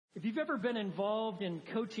If you've ever been involved in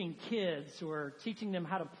coaching kids or teaching them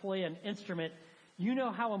how to play an instrument, you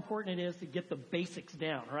know how important it is to get the basics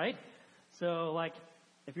down, right? So like,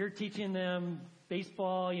 if you're teaching them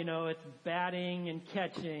baseball, you know, it's batting and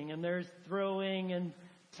catching, and there's throwing and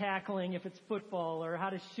tackling if it's football, or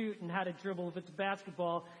how to shoot and how to dribble if it's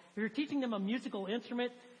basketball. If you're teaching them a musical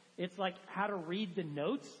instrument, it's like how to read the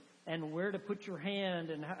notes and where to put your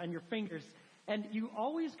hand and your fingers. And you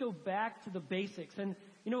always go back to the basics. And,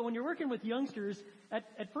 you know, when you're working with youngsters,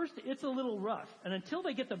 at first it's a little rough. And until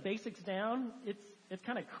they get the basics down, it's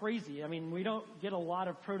kind of crazy. I mean, we don't get a lot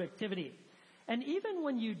of productivity. And even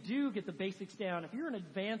when you do get the basics down, if you're an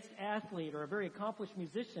advanced athlete or a very accomplished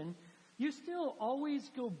musician, you still always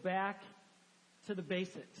go back to the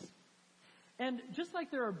basics. And just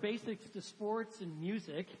like there are basics to sports and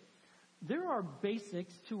music, there are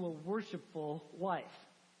basics to a worshipful life.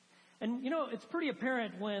 And, you know, it's pretty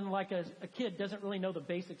apparent when, like, a kid doesn't really know the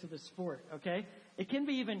basics of the sport, okay? It can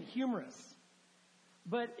be even humorous.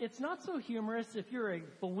 But it's not so humorous if you're a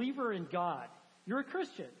believer in God. You're a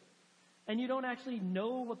Christian. And you don't actually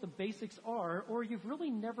know what the basics are, or you've really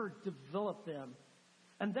never developed them.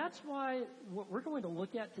 And that's why what we're going to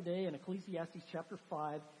look at today in Ecclesiastes chapter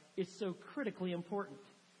 5 is so critically important.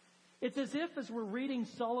 It's as if, as we're reading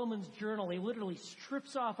Solomon's journal, he literally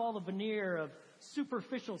strips off all the veneer of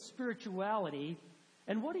superficial spirituality,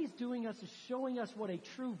 and what he's doing is showing us what a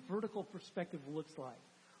true vertical perspective looks like.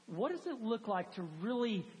 What does it look like to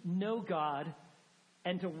really know God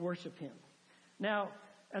and to worship Him? Now,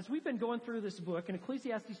 as we've been going through this book, in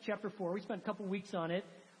Ecclesiastes chapter 4, we spent a couple weeks on it,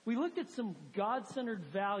 we looked at some God-centered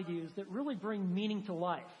values that really bring meaning to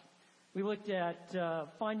life. We looked at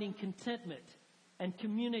finding contentment and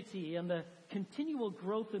community and the continual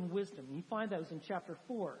growth in wisdom. You find those in chapter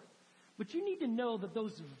 4. But you need to know that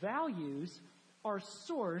those values are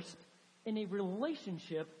sourced in a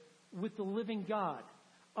relationship with the living God.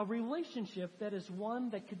 A relationship that is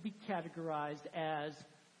one that could be categorized as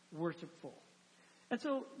worshipful. And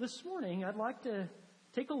so this morning, I'd like to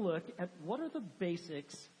take a look at what are the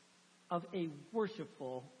basics of a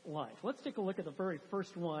worshipful life. Let's take a look at the very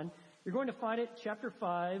first one. You're going to find it, chapter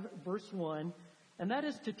 5, verse 1, and that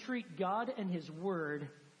is to treat God and His Word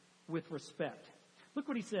with respect. Look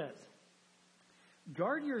what he says.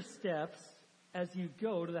 Guard your steps as you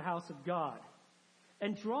go to the house of God,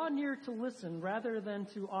 and draw near to listen rather than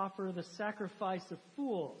to offer the sacrifice of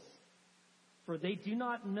fools, for they do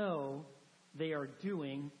not know they are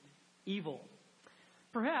doing evil.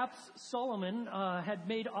 Perhaps Solomon had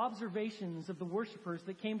made observations of the worshipers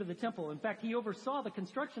that came to the temple. In fact, he oversaw the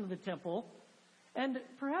construction of the temple, and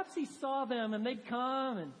perhaps he saw them and they'd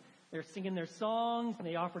come and they're singing their songs and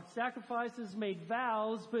they offered sacrifices, made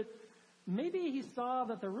vows, but maybe he saw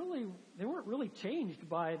that they weren't really changed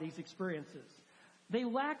by these experiences. They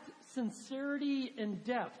lacked sincerity and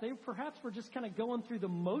depth. They perhaps were just kind of going through the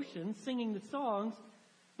motions, singing the songs,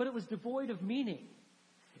 but it was devoid of meaning.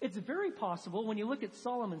 It's very possible when you look at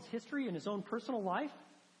Solomon's history in his own personal life,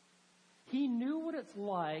 he knew what it's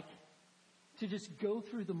like to just go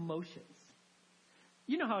through the motions.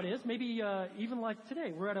 You know how it is. Maybe even like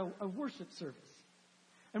today, we're at a worship service.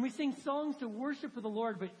 And we sing songs to worship for the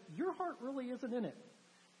Lord, but your heart really isn't in it.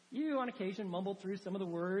 You, on occasion, mumble through some of the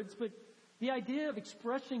words, but the idea of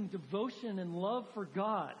expressing devotion and love for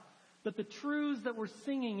God, that the truths that we're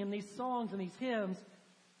singing in these songs and these hymns,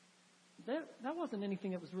 that wasn't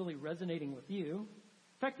anything that was really resonating with you.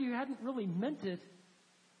 In fact, you hadn't really meant it.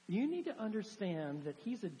 You need to understand that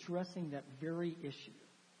He's addressing that very issue.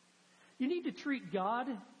 You need to treat God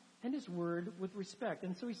and His Word with respect.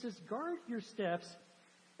 And so he says, guard your steps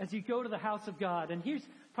as you go to the house of God. And he's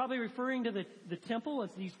probably referring to the temple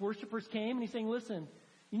as these worshipers came. And he's saying, listen,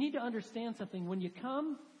 you need to understand something. When you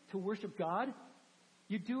come to worship God,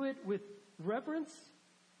 you do it with reverence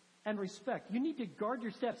and respect. You need to guard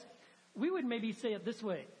your steps. We would maybe say it this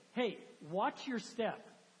way. Hey, watch your step.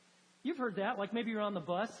 You've heard that. Like maybe you're on the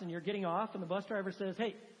bus and you're getting off and the bus driver says,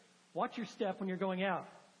 hey, watch your step when you're going out.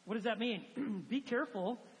 What does that mean? Be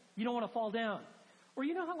careful. You don't want to fall down. Or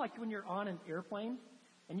you know how like when you're on an airplane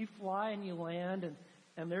and you fly and you land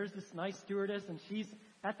and there's this nice stewardess and she's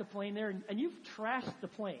at the plane there and you've trashed the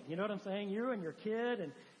plane. You know what I'm saying? You and your kid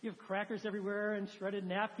and you have crackers everywhere and shredded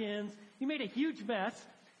napkins. You made a huge mess.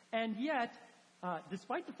 And yet,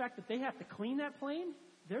 despite the fact that they have to clean that plane,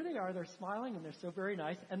 there they are. They're smiling and they're so very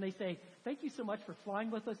nice. And they say, thank you so much for flying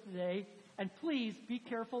with us today. And please be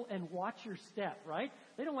careful and watch your step, right?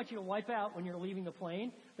 They don't want you to wipe out when you're leaving the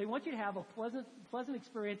plane. They want you to have a pleasant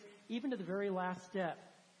experience even to the very last step.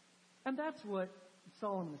 And that's what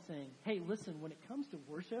Solomon is saying. Hey, listen, when it comes to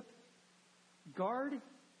worship, guard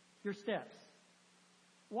your steps.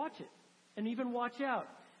 watch it and even watch out.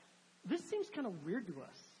 This seems kind of weird to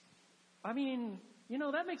us. I mean,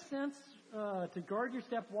 that makes sense to guard your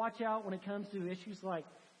step, watch out when it comes to issues like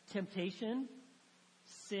temptation,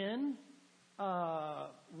 sin,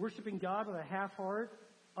 worshiping God with a half heart,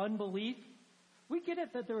 unbelief. We get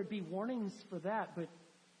it that there would be warnings for that, but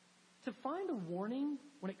to find a warning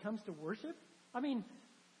when it comes to worship, I mean,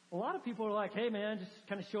 a lot of people are like, hey man, just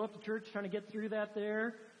kind of show up to church trying to get through that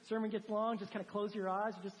there. Sermon gets long, just kind of close your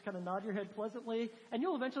eyes, just kind of nod your head pleasantly, and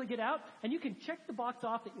you'll eventually get out, and you can check the box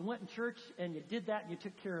off that you went in church and you did that and you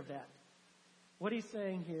took care of that. What he's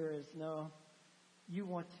saying here is, no, you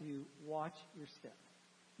want to watch your step.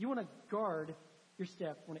 You want to guard your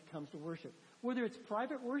step when it comes to worship. Whether it's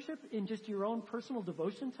private worship in just your own personal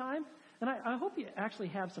devotion time, and I hope you actually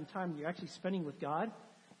have some time you're actually spending with God.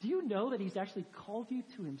 Do you know that he's actually called you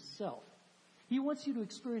to himself? He wants you to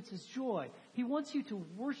experience his joy. He wants you to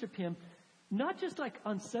worship him, not just like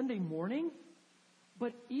on Sunday morning,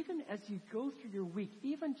 but even as you go through your week,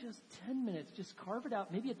 even just 10 minutes, just carve it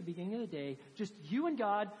out, maybe at the beginning of the day, just you and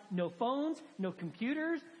God, no phones, no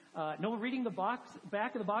computers, no reading the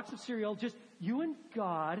back of the box of cereal, just you and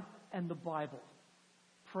God and the Bible,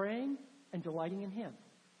 praying and delighting in him.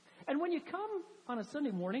 And when you come on a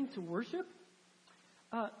Sunday morning to worship,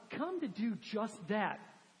 come to do just that,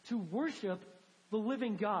 to worship the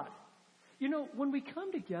living God. When we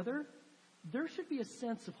come together, there should be a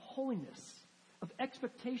sense of holiness, of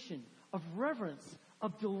expectation, of reverence,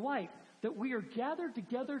 of delight, that we are gathered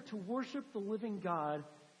together to worship the living God.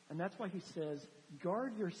 And that's why he says,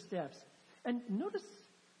 guard your steps. And notice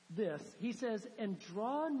this. He says, and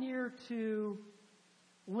draw near to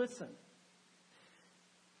listen.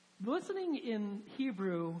 Listening in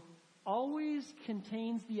Hebrew always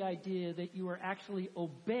contains the idea that you are actually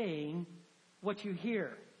obeying what you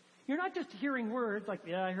hear. You're not just hearing words like,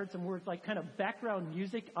 yeah, I heard some words like kind of background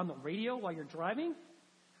music on the radio while you're driving,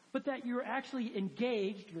 but that you're actually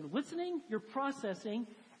engaged, you're listening, you're processing,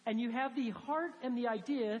 and you have the heart and the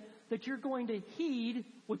idea that you're going to heed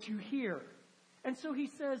what you hear. And so he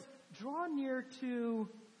says, draw near to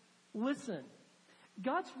listen.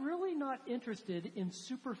 God's really not interested in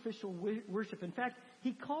superficial worship. In fact,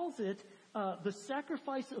 he calls it the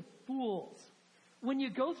sacrifice of fools. When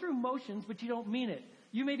you go through motions, but you don't mean it.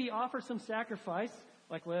 You maybe offer some sacrifice,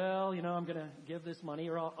 like, well, I'm going to give this money,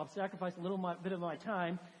 or I'll sacrifice a little bit of my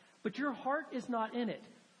time, but your heart is not in it.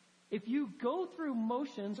 If you go through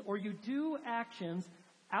motions or you do actions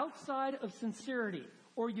outside of sincerity,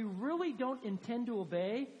 or you really don't intend to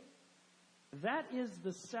obey, that is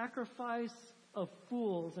the sacrifice of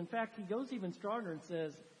fools. In fact, he goes even stronger and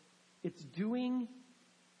says, it's doing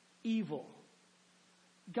evil.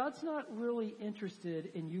 God's not really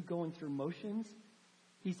interested in you going through motions.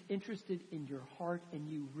 He's interested in your heart and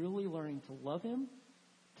you really learning to love him,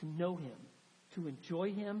 to know him, to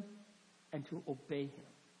enjoy him, and to obey him.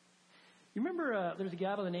 You remember there's a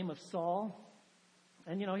guy by the name of Saul,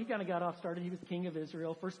 and he kind of got off started. He was king of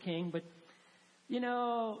Israel, first king, but he'd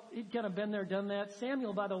kind of been there, done that.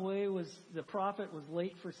 Samuel, by the way, the prophet, was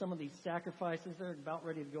late for some of these sacrifices. They're about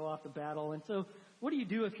ready to go off the battle. And so what do you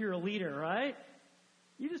do if you're a leader, right?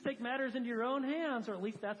 You just take matters into your own hands, or at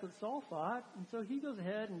least that's what Saul thought. And so he goes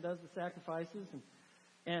ahead and does the sacrifices,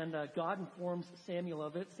 and God informs Samuel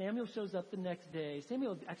of it. Samuel shows up the next day.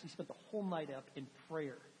 Samuel actually spent the whole night up in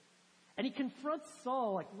prayer. And he confronts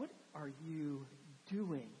Saul, like, what are you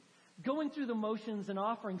doing? Going through the motions and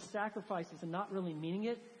offering sacrifices and not really meaning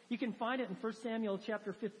it. You can find it in 1 Samuel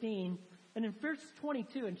chapter 15. And in verse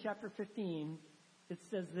 22 in chapter 15, it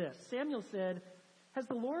says this. Samuel said, has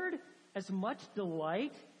the Lord as much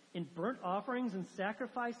delight in burnt offerings and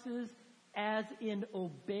sacrifices as in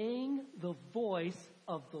obeying the voice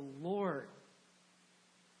of the Lord?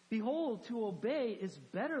 Behold, to obey is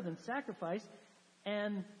better than sacrifice,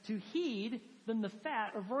 and to heed than the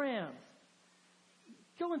fat of rams.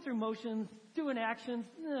 Going through motions, doing actions,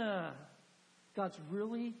 God's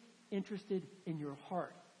really interested in your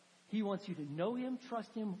heart. He wants you to know him,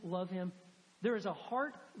 trust him, love him. There is a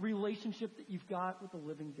heart relationship that you've got with the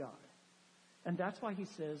living God. And that's why he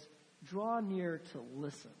says, draw near to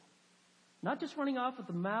listen. Not just running off with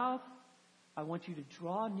the mouth. I want you to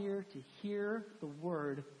draw near to hear the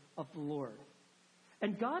word of the Lord.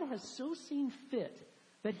 And God has so seen fit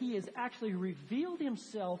that he has actually revealed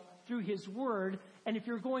himself through his word. And if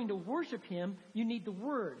you're going to worship him, you need the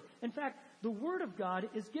word. In fact, the word of God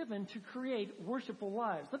is given to create worshipful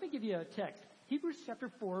lives. Let me give you a text. Hebrews chapter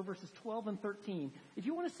 4, verses 12 and 13. If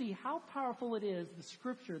you want to see how powerful it is, the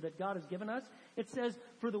scripture that God has given us, it says,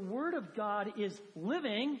 for the word of God is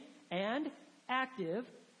living and active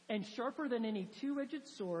and sharper than any two-edged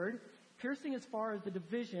sword, piercing as far as the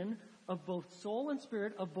division of both soul and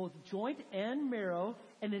spirit, of both joint and marrow,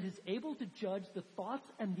 and it is able to judge the thoughts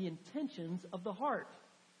and the intentions of the heart.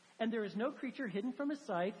 And there is no creature hidden from his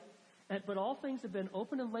sight, but all things have been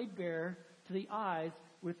opened and laid bare to the eyes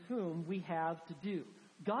with whom we have to do.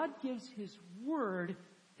 God gives His Word.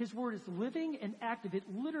 His Word is living and active. It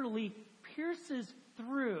literally pierces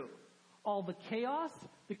through all the chaos,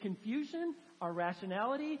 the confusion, our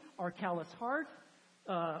rationality, our callous heart,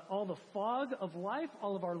 all the fog of life,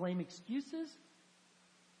 all of our lame excuses.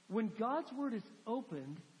 When God's Word is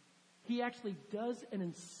opened, He actually does an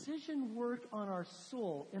incision work on our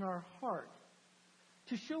soul, in our heart,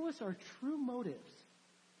 to show us our true motives,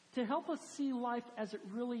 to help us see life as it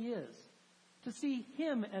really is, to see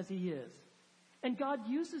Him as He is. And God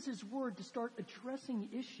uses His Word to start addressing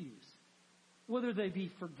issues, whether they be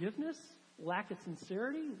forgiveness, lack of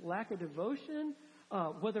sincerity, lack of devotion,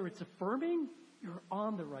 whether it's affirming you're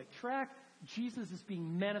on the right track, Jesus is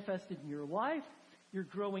being manifested in your life, you're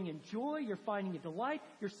growing in joy, you're finding a delight,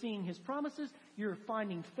 you're seeing His promises, you're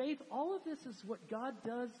finding faith. All of this is what God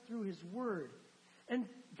does through His Word. And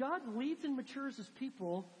God leads and matures His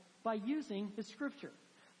people by using His Scripture.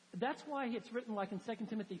 That's why it's written like in 2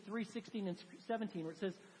 Timothy 3:16 and 17, where it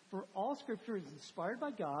says, "For all Scripture is inspired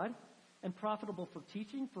by God and profitable for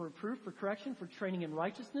teaching, for reproof, for correction, for training in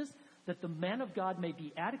righteousness, that the man of God may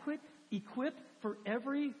be adequate, equipped for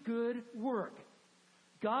every good work."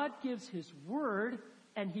 God gives His Word,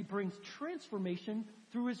 and He brings transformation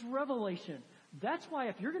through His revelation. That's why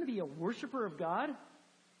if you're going to be a worshiper of God,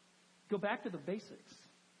 go back to the basics.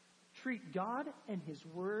 Treat God and His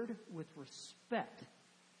Word with respect.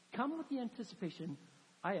 Come with the anticipation,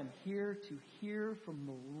 I am here to hear from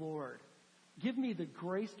the Lord. Give me the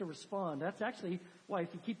grace to respond. That's actually why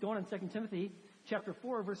if you keep going in 2 Timothy chapter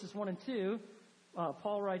 4, verses 1 and 2,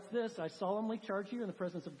 Paul writes this, "I solemnly charge you in the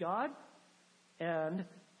presence of God and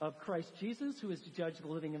of Christ Jesus, who is to judge the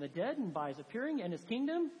living and the dead, and by His appearing and His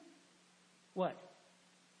kingdom," what?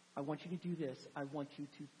 I want you to do this. I want you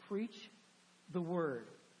to preach the Word.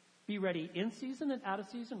 Be ready in season and out of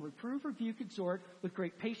season, reprove, rebuke, exhort with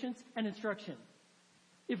great patience and instruction.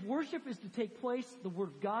 If worship is to take place, the Word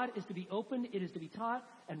of God is to be opened, it is to be taught,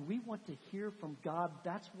 and we want to hear from God.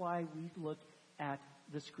 That's why we look at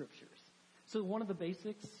the Scriptures. So one of the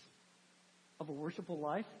basics of a worshipful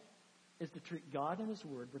life is to treat God and His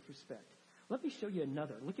Word with respect. Let me show you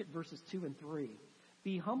another. Look at verses 2 and 3.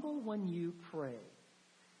 Be humble when you pray.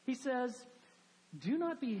 He says, do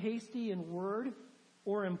not be hasty in word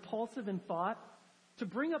or impulsive in thought to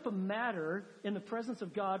bring up a matter in the presence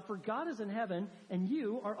of God, for God is in heaven and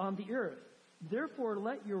you are on the earth. Therefore,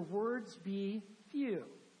 let your words be few.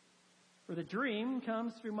 For the dream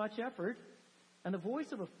comes through much effort, and the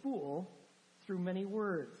voice of a fool through many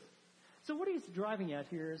words. So what he's driving at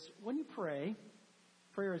here is when you pray,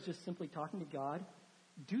 prayer is just simply talking to God.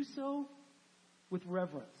 Do so with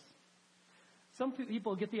reverence. Some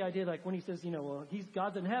people get the idea like when he says,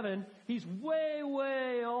 God's in heaven, He's way,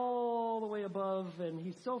 way, all the way above, and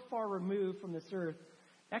He's so far removed from this earth.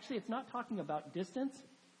 Actually, it's not talking about distance.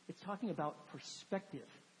 It's talking about perspective.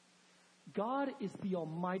 God is the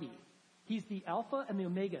Almighty. He's the Alpha and the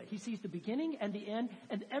Omega. He sees the beginning and the end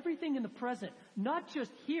and everything in the present, not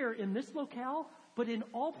just here in this locale, but in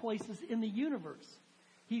all places in the universe.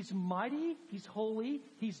 He's mighty. He's holy.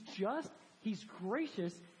 He's just. He's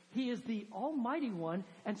gracious. He is the Almighty One.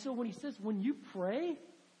 And so when he says, when you pray,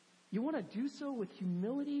 you want to do so with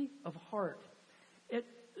humility of heart.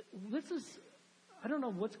 I don't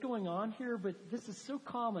know what's going on here, but this is so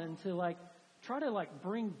common to try to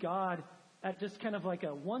bring God at just kind of like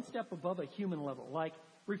a one step above a human level. Like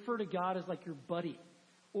refer to God as like your buddy,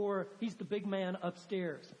 or He's the big man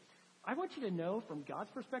upstairs. I want you to know from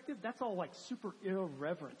God's perspective, that's all super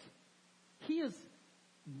irreverent. He is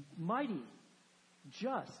mighty,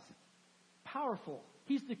 just, powerful.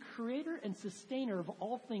 He's the creator and sustainer of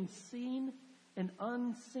all things seen and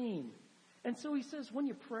unseen. And so he says, when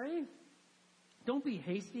you pray, don't be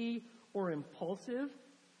hasty or impulsive.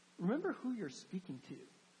 Remember who you're speaking to.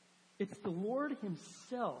 It's the Lord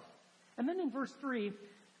Himself. And then in verse 3,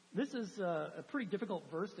 this is a pretty difficult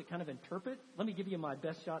verse to kind of interpret. Let me give you my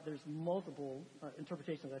best shot. There's multiple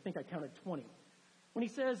interpretations. I think I counted 20. When he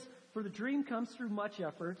says, for the dream comes through much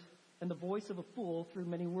effort, and the voice of a fool through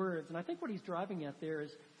many words. And I think what he's driving at there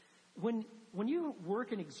is when you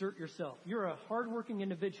work and exert yourself, you're a hardworking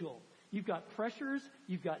individual. You've got pressures,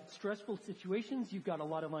 you've got stressful situations, you've got a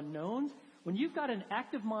lot of unknowns. When you've got an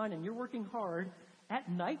active mind and you're working hard, at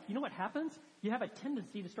night, you know what happens? You have a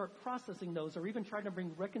tendency to start processing those or even trying to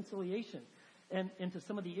bring reconciliation into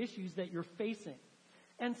some of the issues that you're facing.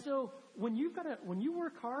 And so when you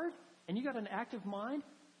work hard, and you got an active mind,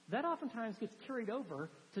 that oftentimes gets carried over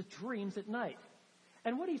to dreams at night.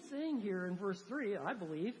 And what he's saying here in verse 3, I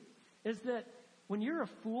believe, is that when you're a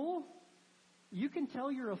fool, you can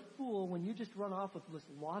tell you're a fool when you just run off with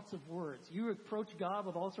lots of words. You approach God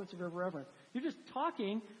with all sorts of irreverence. You're just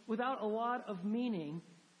talking without a lot of meaning.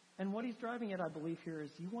 And what he's driving at, I believe, here is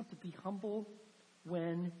you want to be humble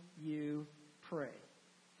when you pray.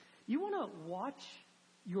 You want to watch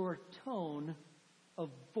your tone of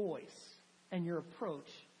voice and your approach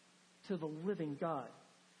to the living God.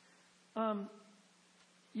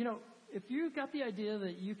 If you've got the idea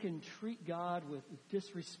that you can treat God with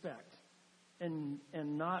disrespect and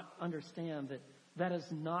not understand that that is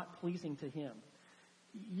not pleasing to Him,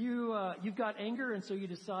 you've got anger, and so you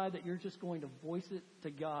decide that you're just going to voice it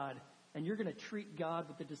to God, and you're going to treat God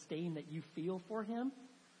with the disdain that you feel for Him.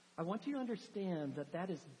 I want you to understand that that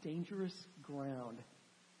is dangerous ground.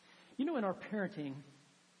 In our parenting,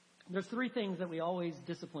 there's 3 things that we always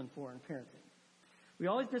discipline for in parenting. We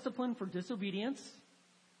always discipline for disobedience,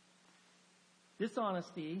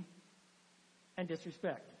 dishonesty, and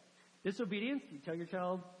disrespect. Disobedience, you tell your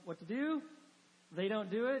child what to do, they don't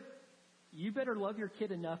do it, you better love your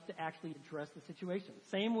kid enough to actually address the situation.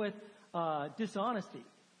 Same with dishonesty.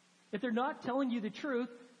 If they're not telling you the truth,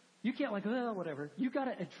 you can't whatever. You've got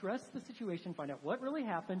to address the situation, find out what really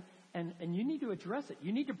happened, and you need to address it.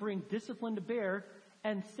 You need to bring discipline to bear,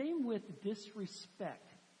 and same with disrespect.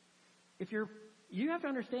 You have to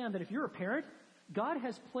understand that if you're a parent, God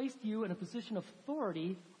has placed you in a position of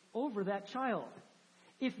authority over that child.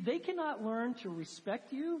 If they cannot learn to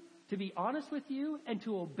respect you, to be honest with you, and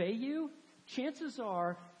to obey you, chances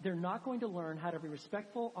are they're not going to learn how to be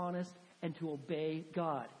respectful, honest, and to obey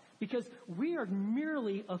God. Because we are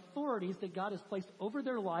merely authorities that God has placed over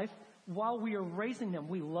their life while we are raising them.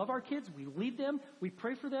 We love our kids, we lead them, we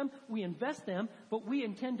pray for them, we invest them, but we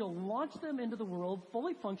intend to launch them into the world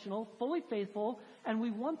fully functional, fully faithful, and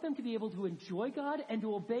we want them to be able to enjoy God and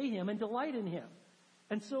to obey Him and delight in Him.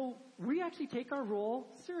 And so we actually take our role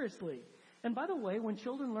seriously. And by the way, when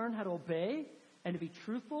children learn how to obey and to be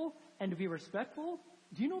truthful and to be respectful,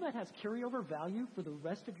 do you know that has carryover value for the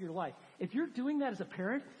rest of your life? If you're doing that as a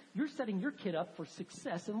parent, you're setting your kid up for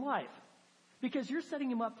success in life. Because you're setting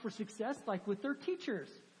them up for success like with their teachers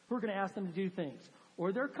who are going to ask them to do things,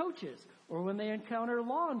 or their coaches, or when they encounter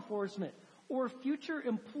law enforcement, or future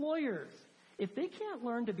employers. If they can't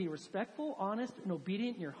learn to be respectful, honest, and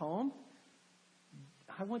obedient in your home,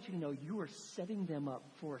 I want you to know you are setting them up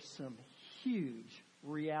for some huge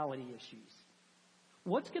reality issues.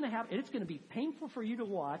 What's going to happen? It's going to be painful for you to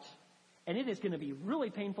watch, and it is going to be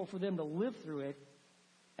really painful for them to live through it.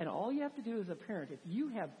 And all you have to do as a parent, if you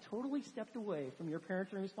have totally stepped away from your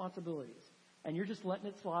parenting responsibilities, and you're just letting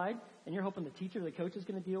it slide, and you're hoping the teacher or the coach is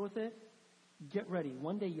going to deal with it, get ready.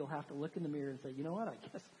 One day you'll have to look in the mirror and say, you know what,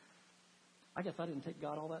 I guess I didn't take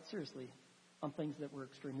God all that seriously on things that were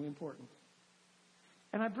extremely important.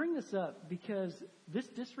 And I bring this up because this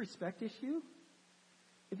disrespect issue,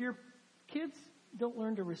 if your kids don't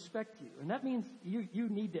learn to respect you, and that means you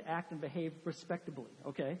need to act and behave respectably,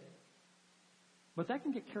 okay? But that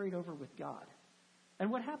can get carried over with God.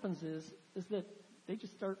 And what happens is that they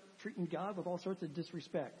just start treating God with all sorts of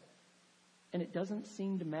disrespect. And it doesn't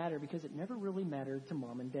seem to matter because it never really mattered to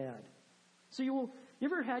mom and dad. So you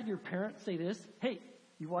ever had your parents say this? Hey,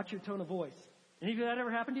 you watch your tone of voice. Any of that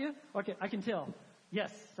ever happened to you? Okay, I can tell.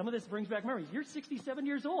 Yes, some of this brings back memories. You're 67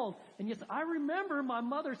 years old. And yes, I remember my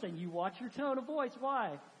mother saying, you watch your tone of voice.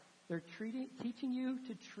 Why? They're teaching you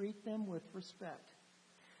to treat them with respect.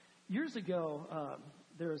 Years ago,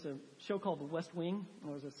 there was a show called The West Wing. It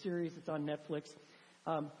was a series that's on Netflix.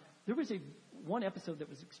 There was one episode that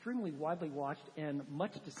was extremely widely watched and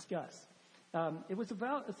much discussed. It was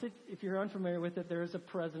about, if you're unfamiliar with it, there is a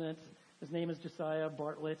president. His name is Josiah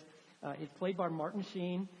Bartlet. He's played by Martin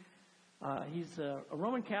Sheen. He's a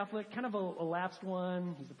Roman Catholic, kind of a lapsed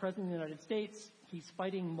one. He's the president of the United States. He's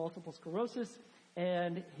fighting multiple sclerosis.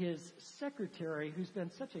 And his secretary, who's been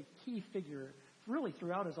such a key figure really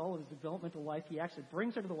throughout all of his developmental life, he actually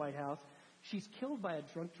brings her to the White House. She's killed by a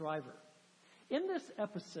drunk driver. In this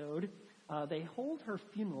episode, they hold her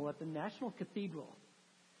funeral at the National Cathedral.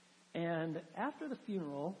 And after the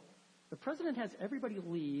funeral, the president has everybody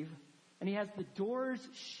leave, and he has the doors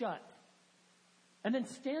shut. And then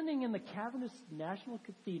standing in the cavernous National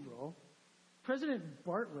Cathedral, President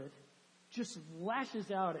Bartlet just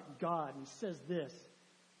lashes out at God and says this: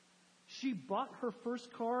 she bought her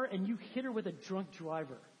first car and you hit her with a drunk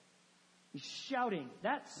driver. He's shouting,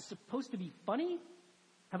 that's supposed to be funny?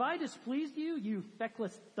 Have I displeased you, you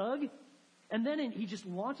feckless thug? And then he just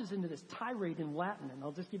launches into this tirade in Latin, and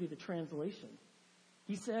I'll just give you the translation.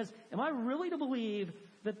 He says, am I really to believe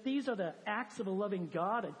that these are the acts of a loving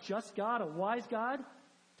God, a just God, a wise God?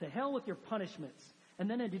 To hell with your punishments. And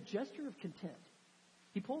then in a gesture of content,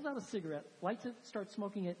 he pulls out a cigarette, lights it, starts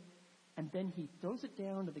smoking it, and then he throws it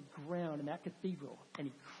down to the ground in that cathedral, and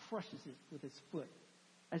he crushes it with his foot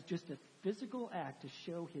as just a physical act to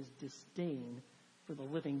show his disdain for the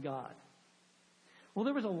living God. Well,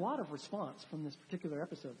 there was a lot of response from this particular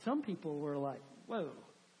episode. Some people were like, whoa,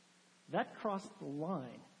 that crossed the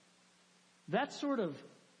line. That sort of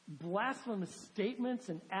blasphemous statements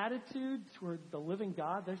and attitude toward the living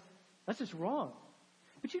God, that's just wrong.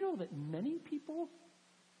 But you know that many people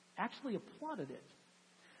actually applauded it.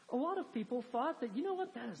 A lot of people thought that, you know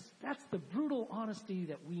what, that's the brutal honesty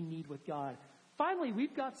that we need with God. Finally,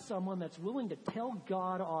 we've got someone that's willing to tell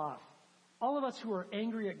God off. All of us who are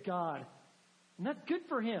angry at God. And that's good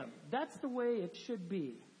for him. That's the way it should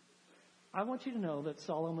be. I want you to know that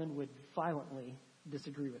Solomon would violently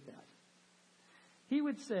disagree with that. He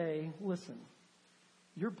would say, listen,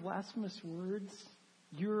 your blasphemous words,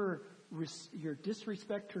 your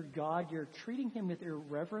disrespect for God, you're treating him with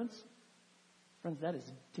irreverence. Friends, that is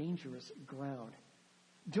dangerous ground.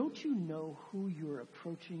 Don't you know who you're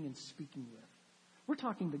approaching and speaking with? We're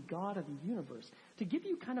talking the God of the universe. To give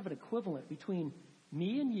you kind of an equivalent between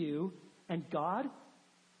me and you and God,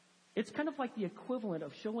 it's kind of like the equivalent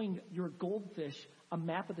of showing your goldfish a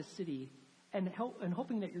map of the city and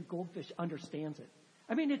hoping that your goldfish understands it.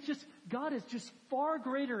 I mean, it's just, God is just far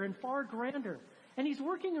greater and far grander. And he's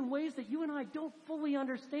working in ways that you and I don't fully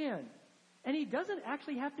understand. And he doesn't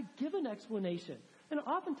actually have to give an explanation. And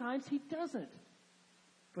oftentimes he doesn't.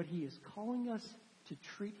 But he is calling us to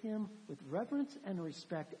treat him with reverence and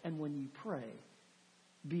respect. And when you pray,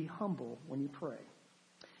 be humble when you pray.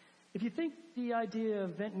 If you think the idea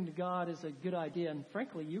of venting to God is a good idea, and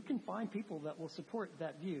frankly, you can find people that will support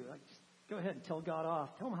that view. Like, just go ahead and tell God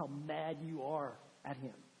off. Tell him how mad you are at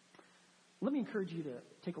him. Let me encourage you to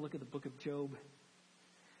take a look at the book of Job.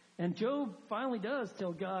 And Job finally does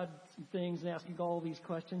tell God some things and ask you all these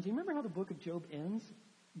questions. You remember how the book of Job ends?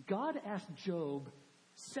 God asked Job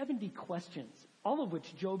 70 questions, all of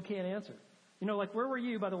which Job can't answer. You know, like, where were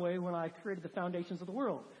you, by the way, when I created the foundations of the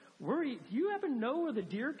world? Do you happen to know where the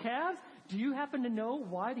deer calves? Do you happen to know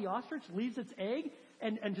why the ostrich leaves its egg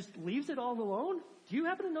and just leaves it all alone? Do you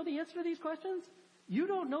happen to know the answer to these questions? You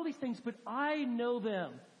don't know these things, but I know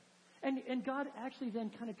them. And God actually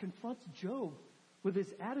then kind of confronts Job with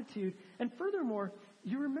his attitude. And furthermore,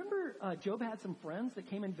 you remember Job had some friends that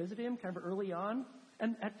came and visited him kind of early on?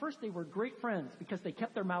 And at first they were great friends because they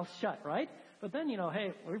kept their mouths shut, right? But then,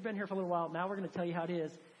 hey, we've been here for a little while. Now we're going to tell you how it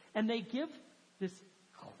is. And they give this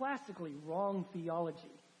classically wrong theology.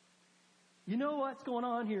 You know what's going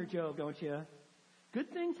on here, Job, don't you?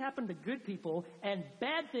 Good things happen to good people, and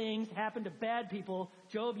bad things happen to bad people.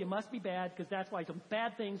 Job, you must be bad, because that's why some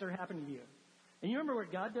bad things are happening to you. And you remember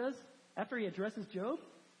what God does after he addresses Job?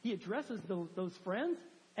 He addresses those friends,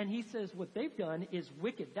 and he says what they've done is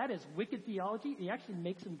wicked. That is wicked theology. He actually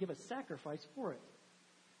makes them give a sacrifice for it.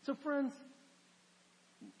 So friends,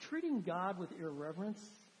 treating God with irreverence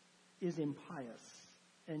is impious.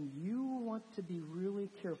 And you want to be really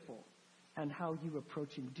careful on how you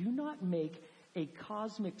approach him. Do not make a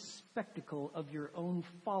cosmic spectacle of your own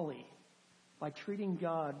folly by treating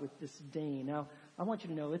God with disdain. Now, I want you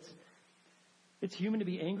to know it's human to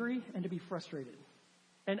be angry and to be frustrated.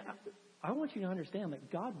 And I want you to understand that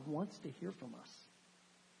God wants to hear from us.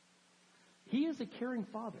 He is a caring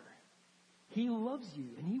Father. He loves you,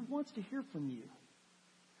 and he wants to hear from you.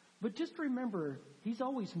 But just remember, he's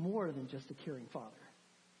always more than just a caring Father.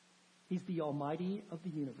 He's the Almighty of the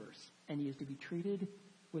universe, and he is to be treated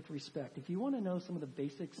with respect. If you want to know some of the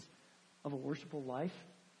basics of a worshipful life,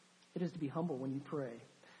 it is to be humble when you pray.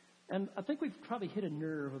 And I think we've probably hit a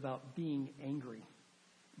nerve about being angry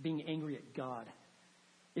at God.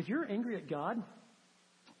 If you're angry at God,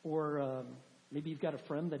 or maybe you've got a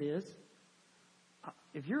friend that is,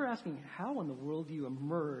 if you're asking how in the world do you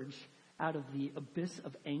emerge out of the abyss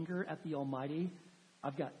of anger at the Almighty,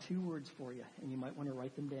 I've got 2 words for you, and you might want to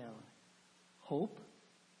write them down.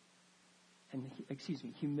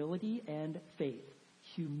 Humility and faith.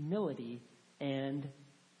 Humility and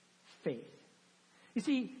faith. You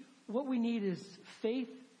see, what we need is faith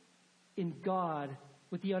in God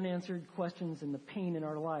with the unanswered questions and the pain in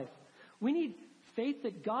our life. We need faith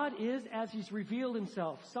that God is as he's revealed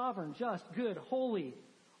himself, sovereign, just, good, holy.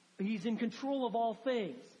 He's in control of all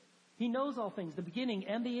things. He knows all things, the beginning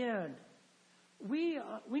and the end. We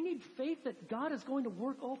need faith that God is going to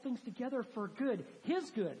work all things together for good, his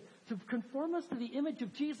good, to conform us to the image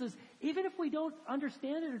of Jesus. Even if we don't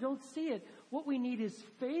understand it or don't see it, what we need is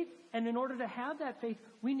faith, and in order to have that faith,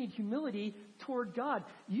 we need humility toward God.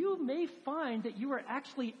 You may find that you are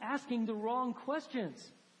actually asking the wrong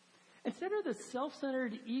questions. Instead of the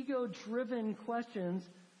self-centered, ego-driven questions,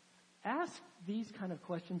 ask these kind of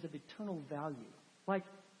questions of eternal value. Like,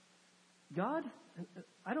 God,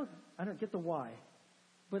 I don't get the why,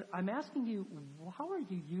 but I'm asking you, how are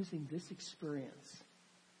you using this experience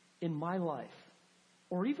in my life,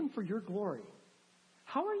 or even for your glory?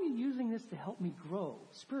 How are you using this to help me grow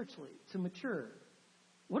spiritually, to mature?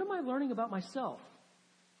 What am I learning about myself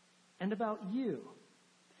and about you?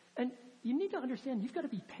 And you need to understand, you've got to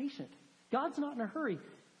be patient. God's not in a hurry.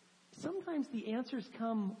 Sometimes the answers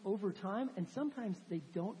come over time, and sometimes they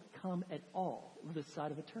don't come at all this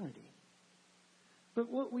side of eternity. But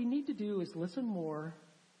what we need to do is listen more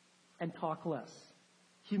and talk less.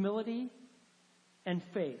 Humility and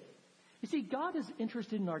faith. You see, God is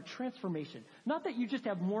interested in our transformation. Not that you just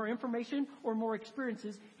have more information or more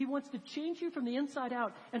experiences. He wants to change you from the inside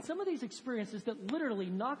out. And some of these experiences that literally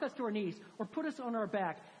knock us to our knees or put us on our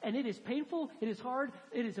back, and it is painful, it is hard,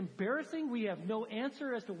 it is embarrassing, we have no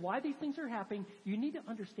answer as to why these things are happening. You need to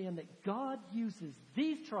understand that God uses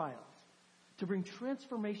these trials to bring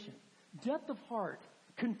transformation, depth of heart,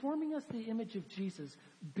 conforming us to the image of Jesus,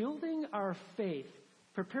 building our faith,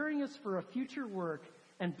 preparing us for a future work,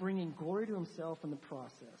 and bringing glory to himself in the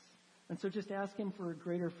process. And so just ask him for a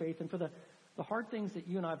greater faith. And for the hard things that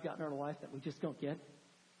you and I have got in our life that we just don't get,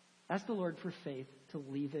 ask the Lord for faith to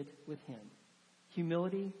leave it with him.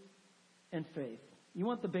 Humility and faith. You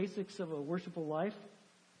want the basics of a worshipful life?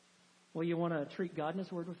 Well, you want to treat God and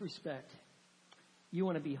his word with respect. You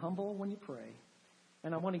want to be humble when you pray.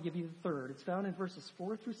 And I want to give you the third. It's found in verses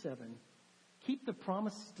 4 through 7. Keep the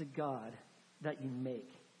promises to God that you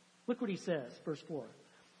make. Look what he says, verse 4.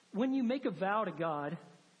 When you make a vow to God,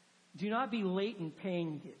 do not be late in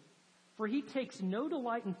paying it, for he takes no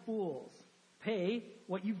delight in fools. Pay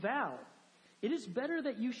what you vow. It is better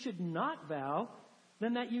that you should not vow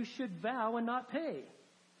than that you should vow and not pay.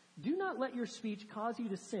 Do not let your speech cause you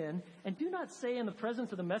to sin, and do not say in the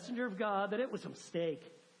presence of the messenger of God that it was a mistake.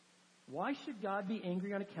 Why should God be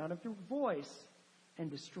angry on account of your voice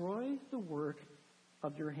and destroy the work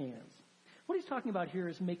of your hands? What he's talking about here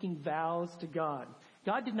is making vows to God.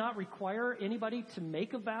 God did not require anybody to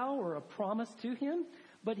make a vow or a promise to him,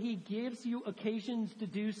 but he gives you occasions to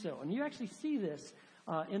do so. And you actually see this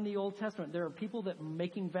in the Old Testament. There are people that are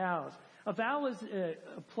making vows. A vow is a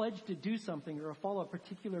pledge to do something or follow a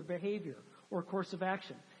particular behavior or course of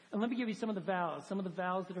action. And let me give you some of the vows. Some of the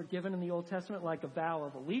vows that are given in the Old Testament, like a vow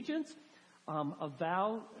of allegiance, a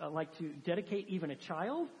vow like to dedicate even a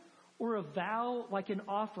child, or a vow like an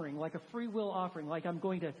offering, like a free will offering, like I'm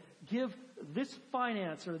going to give this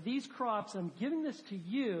finance or these crops, I'm giving this to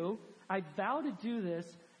you. I vow to do this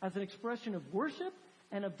as an expression of worship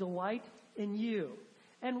and of delight in you.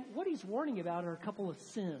 And what he's warning about are a couple of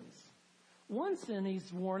sins. One sin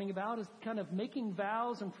he's warning about is kind of making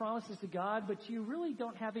vows and promises to God, but you really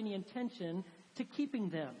don't have any intention to keeping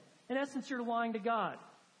them. In essence, you're lying to God.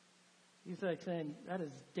 He's like saying that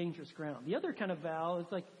is dangerous ground. The other kind of vow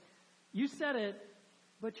is like, you said it,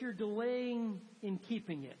 but you're delaying in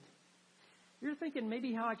keeping it. You're thinking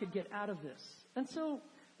maybe how I could get out of this. And so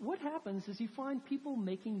what happens is you find people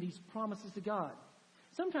making these promises to God.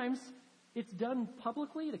 Sometimes it's done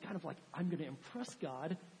publicly to kind of like, I'm going to impress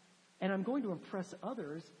God, and I'm going to impress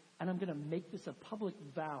others, and I'm going to make this a public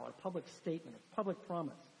vow, a public statement, a public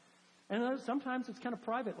promise. And sometimes it's kind of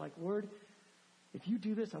private, like, Lord, if you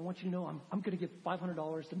do this, I want you to know I'm going to give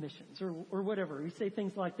 $500 to missions or whatever. You say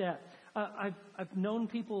things like that. I've known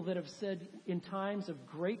people that have said in times of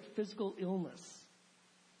great physical illness,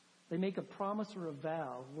 they make a promise or a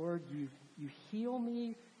vow, Lord, you heal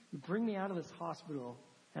me, you bring me out of this hospital,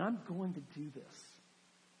 and I'm going to do this.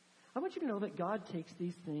 I want you to know that God takes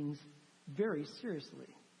these things very seriously.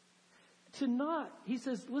 He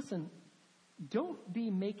says, listen, don't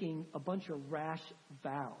be making a bunch of rash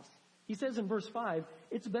vows. He says in verse 5,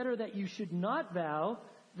 it's better that you should not vow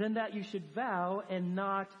than that you should vow and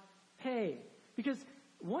not pay. Because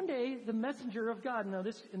one day the messenger of God, now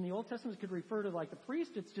this in the Old Testament could refer to like the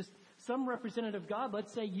priest, it's just some representative of God.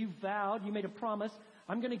 Let's say you vowed, you made a promise,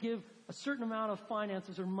 I'm going to give a certain amount of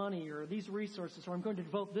finances or money or these resources, or I'm going to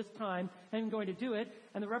devote this time and I'm going to do it.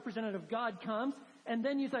 And the representative of God comes, and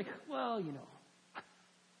then he's like, well, you know,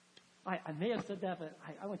 I may have said that, but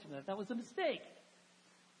I want you to know that was a mistake.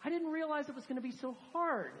 I didn't realize it was going to be so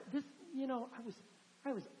hard. This, you know,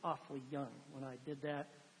 I was awfully young when I did that.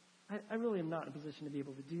 I really am not in a position to be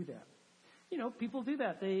able to do that. You know, people do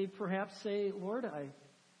that. They perhaps say, Lord, I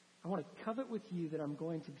want to covet with you that I'm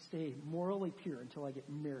going to stay morally pure until I get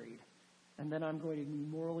married. and then I'm going to be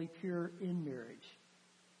morally pure in marriage.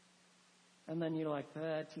 And then you're like,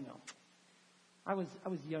 I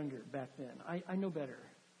was younger back then. I know better.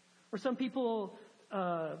 Or some people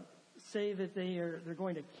say that they're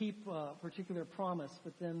going to keep a particular promise,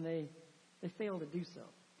 but then they fail to do so.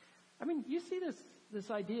 I mean, you see this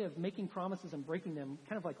idea of making promises and breaking them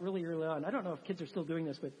kind of like really early on. I don't know if kids are still doing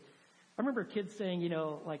this, but I remember kids saying,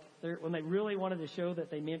 when they really wanted to show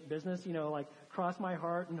that they meant business, like, cross my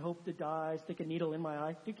heart and hope to die, stick a needle in my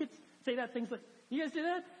eye. Do kids say that? Things like, you guys do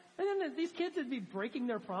that? And then these kids would be breaking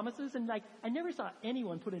their promises, and I never saw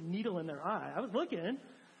anyone put a needle in their eye. I was looking,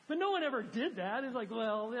 but no one ever did that. It's like,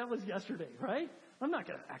 well, that was yesterday, right? I'm not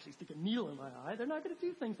going to actually stick a needle in my eye. They're not going to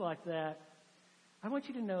do things like that. I want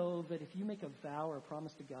you to know that if you make a vow or a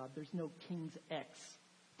promise to God, there's no King's X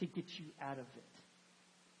to get you out of it.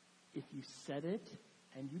 If you said it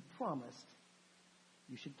and you promised,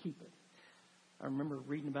 you should keep it. I remember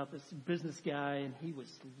reading about this business guy, and he was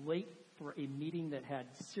late for a meeting that had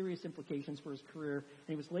serious implications for his career, and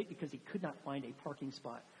he was late because he could not find a parking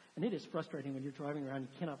spot. And it is frustrating when you're driving around and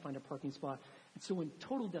you cannot find a parking spot. And so in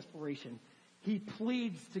total desperation, he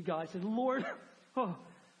pleads to God. He says, Lord,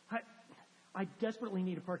 I desperately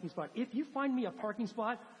need a parking spot. If you find me a parking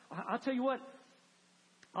spot, I'll tell you what,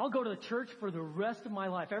 I'll go to the church for the rest of my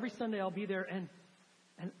life. Every Sunday I'll be there, and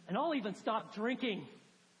I'll even stop drinking.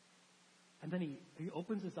 And then he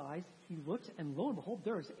opens his eyes, he looks, and lo and behold,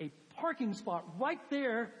 there is a parking spot right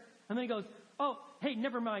there. And then he goes, oh, hey,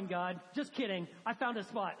 never mind, God. Just kidding. I found a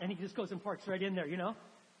spot. And he just goes and parks right in there,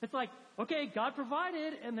 It's like, okay, God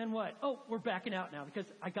provided, and then what? Oh, we're backing out now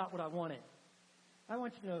because I got what I wanted. I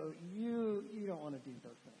want you to know you don't want to do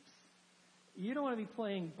those things. You don't want to be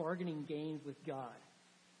playing bargaining games with God.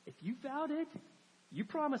 If you vowed it, you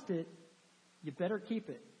promised it, you better keep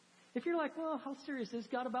it. If you're like, well, how serious is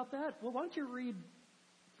God about that? Well, why don't you read,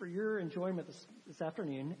 for your enjoyment this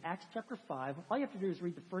afternoon, Acts chapter 5. All you have to do is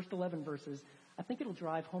read the first 11 verses. I think it'll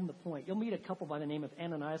drive home the point. You'll meet a couple by the name of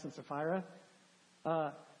Ananias and Sapphira.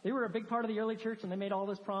 They were a big part of the early church, and they made all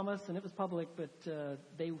this promise, and it was public, but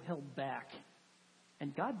they held back.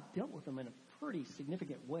 And God dealt with them in a pretty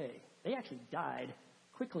significant way. They actually died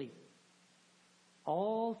quickly,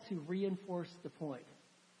 all to reinforce the point.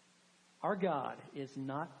 Our God is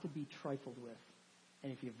not to be trifled with.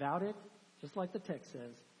 And if you vowed it, just like the text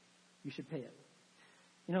says, you should pay it.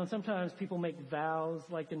 And sometimes people make vows,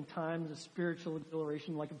 like in times of spiritual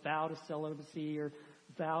exhilaration, like a vow to celibacy or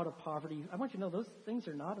vow to poverty. I want you to know those things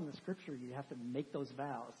are not in the Scripture. You have to make those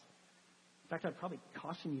vows. In fact, I'd probably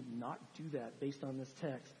caution you not do that based on this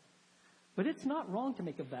text. But it's not wrong to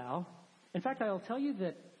make a vow. In fact, I'll tell you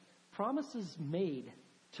that promises made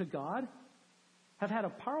to God have had a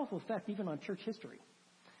powerful effect even on church history.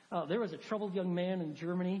 There was a troubled young man in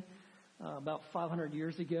Germany about 500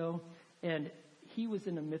 years ago, and he was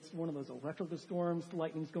in the midst of one of those electrical storms,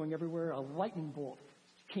 lightning's going everywhere. A lightning bolt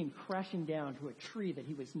came crashing down to a tree that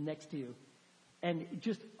he was next to. And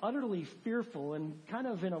just utterly fearful and kind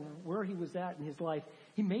of where he was at in his life,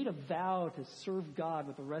 he made a vow to serve God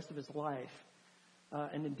with the rest of his life.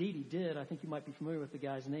 And indeed he did. I think you might be familiar with the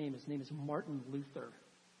guy's name. His name is Martin Luther.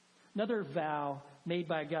 Another vow made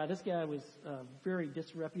by God. This guy was a very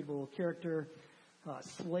disreputable character,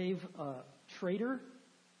 slave trader,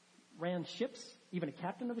 ran ships, even a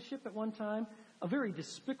captain of a ship at one time. A very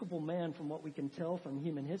despicable man from what we can tell from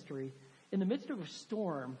human history. In the midst of a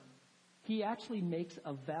storm, he actually makes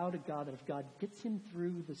a vow to God that if God gets him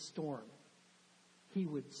through the storm, he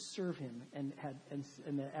would serve him and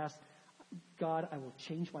ask, God, I will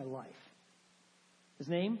change my life. His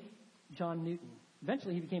name, John Newton.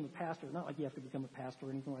 Eventually he became a pastor. Not like you have to become a pastor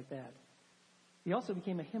or anything like that. He also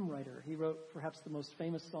became a hymn writer. He wrote perhaps the most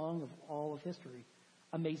famous song of all of history,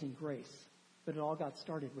 Amazing Grace. But it all got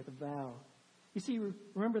started with a vow. You see,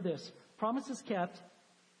 remember this. Promises kept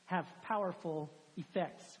have powerful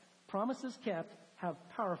effects. Promises kept have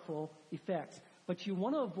powerful effects. But you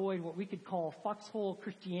want to avoid what we could call foxhole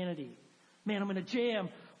Christianity. Man, I'm in a jam.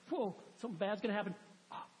 Whoa, something bad's going to happen.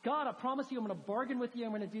 Oh, God, I promise you I'm going to bargain with you.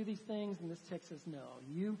 I'm going to do these things. And this text says, no,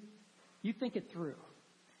 you think it through.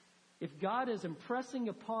 If God is impressing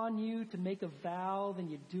upon you to make a vow, then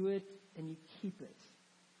you do it and you keep it.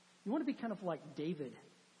 You want to be kind of like David.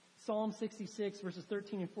 Psalm 66, verses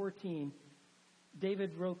 13 and 14.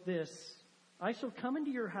 David wrote this, I shall come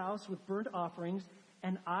into your house with burnt offerings,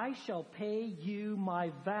 and I shall pay you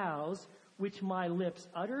my vows, which my lips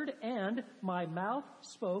uttered and my mouth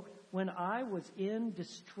spoke when I was in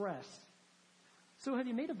distress. So have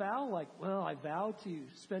you made a vow like, well, I vow to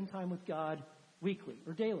spend time with God weekly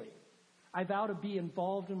or daily. I vow to be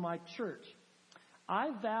involved in my church.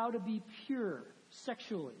 I vow to be pure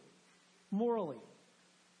sexually. morally.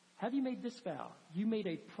 Have you made this vow? You made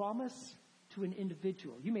a promise to an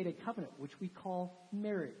individual. You made a covenant, which we call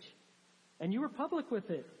marriage. And you were public with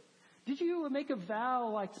it. Did you make a vow,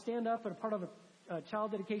 like stand up at a part of a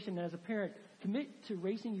child dedication and as a parent, commit to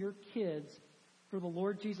raising your kids for the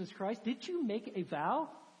Lord Jesus Christ? Did you make a vow?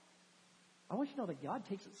 I want you to know that God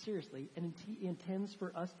takes it seriously and He intends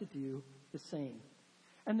for us to do the same.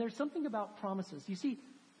 And there's something about promises. You see,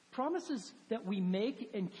 promises that we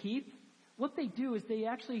make and keep, what they do is they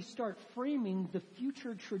actually start framing the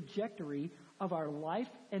future trajectory of our life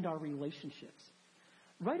and our relationships.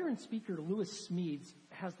 Writer and speaker Lewis Smedes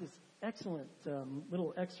has this excellent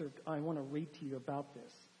little excerpt I want to read to you about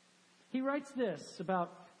this. He writes this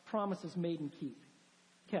about promises made and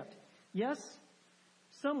kept. Yes,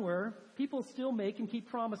 somewhere people still make and keep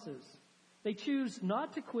promises. They choose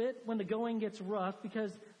not to quit when the going gets rough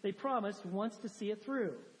because they promised once to see it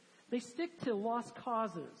through. They stick to lost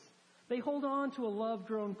causes. They hold on to a love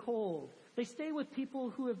grown cold. They stay with people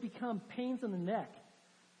who have become pains in the neck.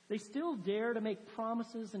 They still dare to make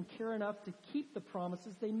promises and care enough to keep the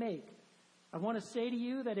promises they make. I want to say to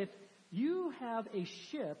you that if you have a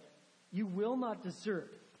ship, you will not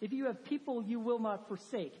desert. If you have people, you will not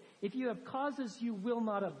forsake. If you have causes you will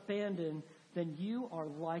not abandon, then you are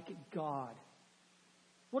like God.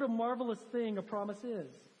 What a marvelous thing a promise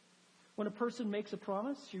is. When a person makes a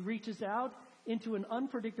promise, she reaches out into an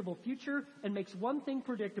unpredictable future and makes one thing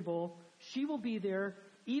predictable: she will be there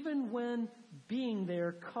even when being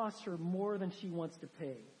there costs her more than she wants to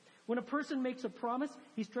pay. When a person makes a promise,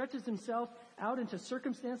 he stretches himself out into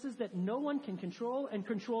circumstances that no one can control and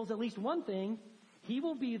controls at least one thing: he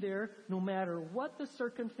will be there no matter what the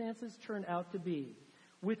circumstances turn out to be.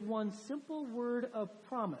 With one simple word of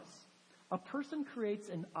promise, a person creates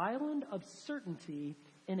an island of certainty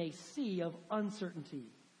in a sea of uncertainty.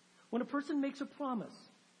 When a person makes a promise,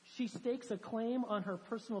 she stakes a claim on her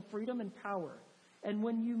personal freedom and power. And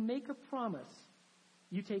when you make a promise,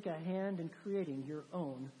 you take a hand in creating your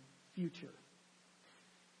own future.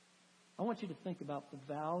 I want you to think about the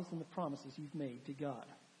vows and the promises you've made to God.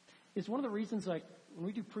 It's one of the reasons, like, when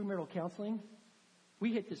we do premarital counseling,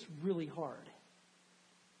 we hit this really hard.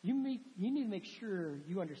 You need to make sure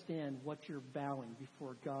you understand what you're vowing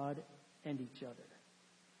before God and each other.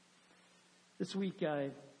 This week,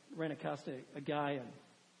 I ran across a guy,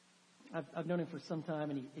 and I've known him for some time,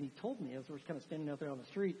 and he told me, as we were kind of standing out there on the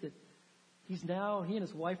street, that he and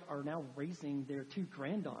his wife are now raising their 2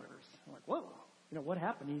 granddaughters. I'm like, whoa, what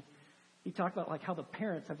happened? He talked about like how the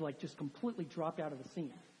parents have like just completely dropped out of the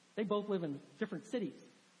scene. They both live in different cities.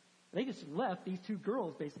 They just left these 2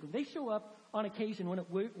 girls, basically. They show up on occasion when it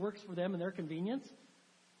works for them and their convenience.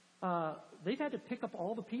 They've had to pick up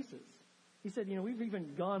all the pieces. He said, we've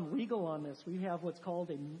even gone legal on this. We have what's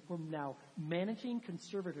called we're now managing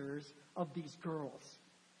conservators of these girls.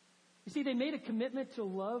 You see, they made a commitment to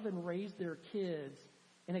love and raise their kids,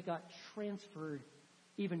 and it got transferred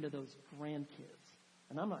even to those grandkids.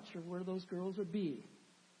 And I'm not sure where those girls would be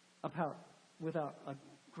without a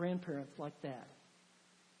grandparents like that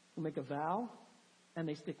who make a vow and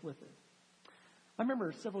they stick with it. I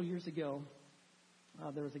remember several years ago,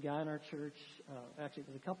 there was a guy in our church, actually it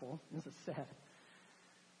was a couple, this is sad,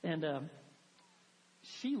 and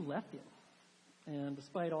she left him. And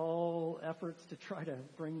despite all efforts to try to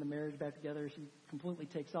bring the marriage back together, she completely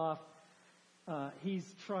takes off.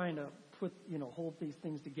 He's trying to hold these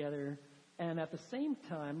things together. And at the same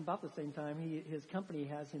time, about the same time, his company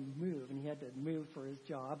has him move, and he had to move for his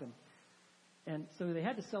job. And so they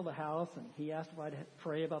had to sell the house, and he asked if I'd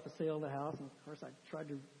pray about the sale of the house. And of course, I tried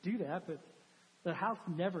to do that, but the house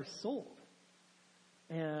never sold.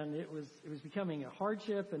 And it was becoming a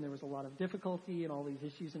hardship, and there was a lot of difficulty and all these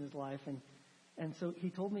issues in his life. And so he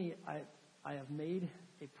told me, I have made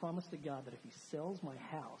a promise to God that if he sells my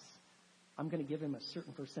house, I'm going to give him a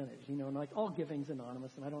certain percentage. And like all giving's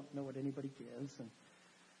anonymous, and I don't know what anybody gives.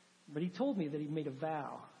 But he told me that he made a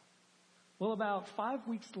vow. Well, about 5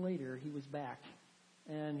 weeks later, he was back,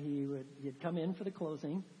 and he had come in for the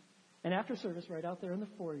closing. And after service, right out there in the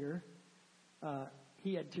foyer,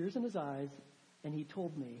 he had tears in his eyes, and he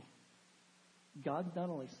told me, God not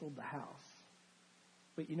only sold the house,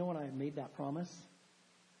 but when I made that promise,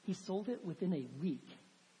 he sold it within a week.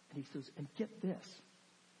 And he says, and get this,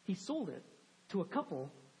 he sold it to a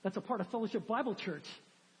couple that's a part of Fellowship Bible Church.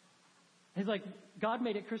 He's like, God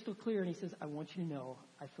made it crystal clear, and he says, I want you to know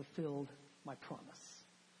I fulfilled my promise.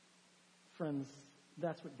 Friends,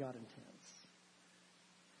 that's what God intends.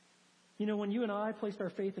 When you and I placed our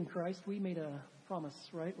faith in Christ, we made a promise,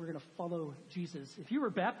 right? We're going to follow Jesus. If you were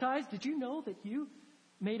baptized, did you know that you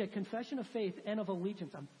made a confession of faith and of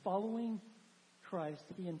allegiance? I'm following Christ,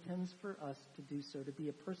 he intends for us to do so, to be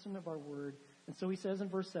a person of our word. And so he says in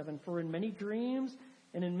verse 7, for in many dreams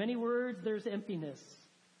and in many words there's emptiness.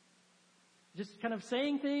 Just kind of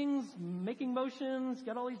saying things, making motions,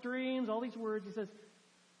 got all these dreams, all these words. He says,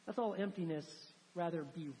 that's all emptiness. Rather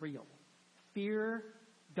be real. Fear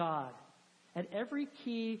God. At every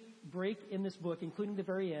key break in this book, including the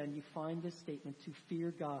very end, you find this statement, to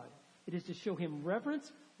fear God. It is to show him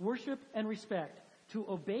reverence, worship, and respect, to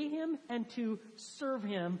obey him and to serve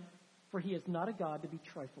him, for he is not a God to be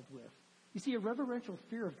trifled with. You see, a reverential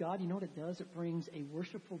fear of God, you know what it does? It brings a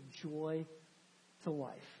worshipful joy to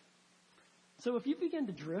life. So if you begin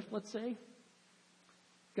to drift, let's say,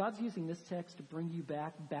 God's using this text to bring you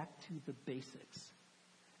back to the basics.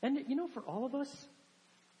 And, for all of us,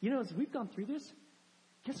 as we've gone through this,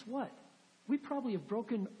 guess what? We probably have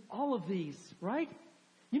broken all of these, right?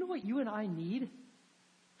 You know what you and I need?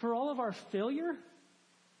 For all of our failure,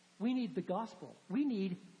 we need the gospel. We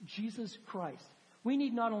need Jesus Christ. We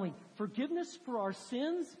need not only forgiveness for our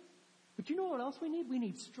sins, but you know what else we need? We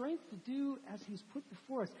need strength to do as he's put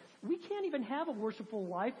before us. We can't even have a worshipful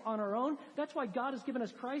life on our own. That's why God has given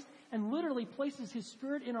us Christ and literally places his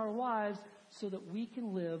Spirit in our lives so that we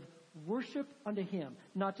can live worship unto him,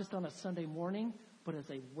 not just on a Sunday morning, but as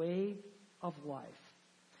a way of life.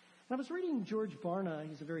 And I was reading George Barna.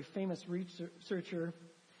 He's a very famous researcher.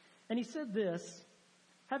 And he said this,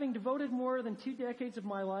 having devoted more than 2 decades of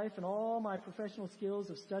my life and all my professional skills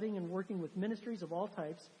of studying and working with ministries of all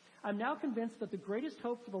types, I'm now convinced that the greatest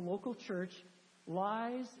hope for the local church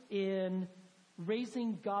lies in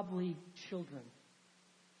raising godly children.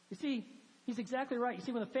 You see, he's exactly right. You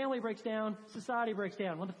see, when the family breaks down, society breaks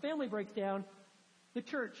down. When the family breaks down, the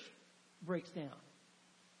church breaks down.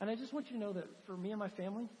 And I just want you to know that for me and my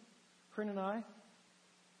family, Corinne and I,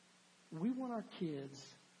 we want our kids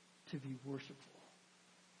to be worshipful.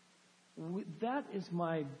 That is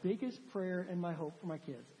my biggest prayer and my hope for my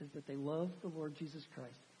kids, is that they love the Lord Jesus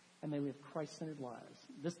Christ and they live Christ-centered lives.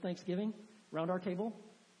 This Thanksgiving, around our table,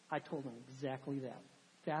 I told them exactly that.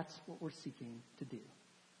 That's what we're seeking to do.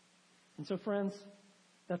 And so, friends,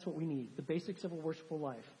 that's what we need, the basics of a worshipful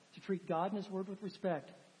life, to treat God and his word with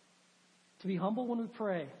respect, to be humble when we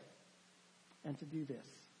pray, and to do this,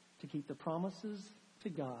 to keep the promises to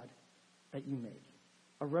God that you make.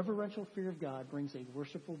 A reverential fear of God brings a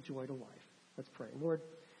worshipful joy to life. Let's pray. Lord,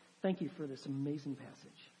 thank you for this amazing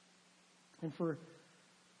passage. And for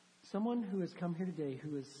someone who has come here today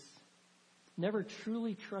who has never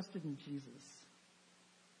truly trusted in Jesus,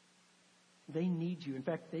 they need you. In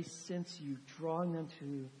fact, they sense you drawing them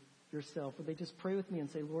to yourself. Would they just pray with me and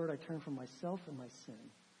say, Lord, I turn from myself and my sin.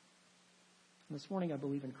 And this morning I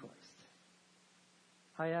believe in Christ.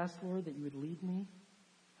 I ask, Lord, that you would lead me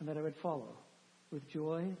and that I would follow with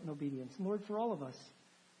joy and obedience. And Lord, for all of us,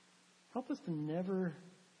 help us to never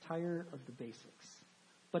tire of the basics,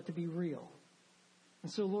 but to be real.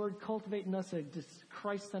 And so, Lord, cultivate in us a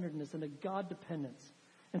Christ-centeredness and a God dependence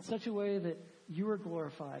in such a way that you are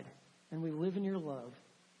glorified and we live in your love.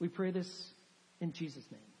 We pray this in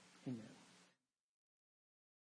Jesus' name. Amen.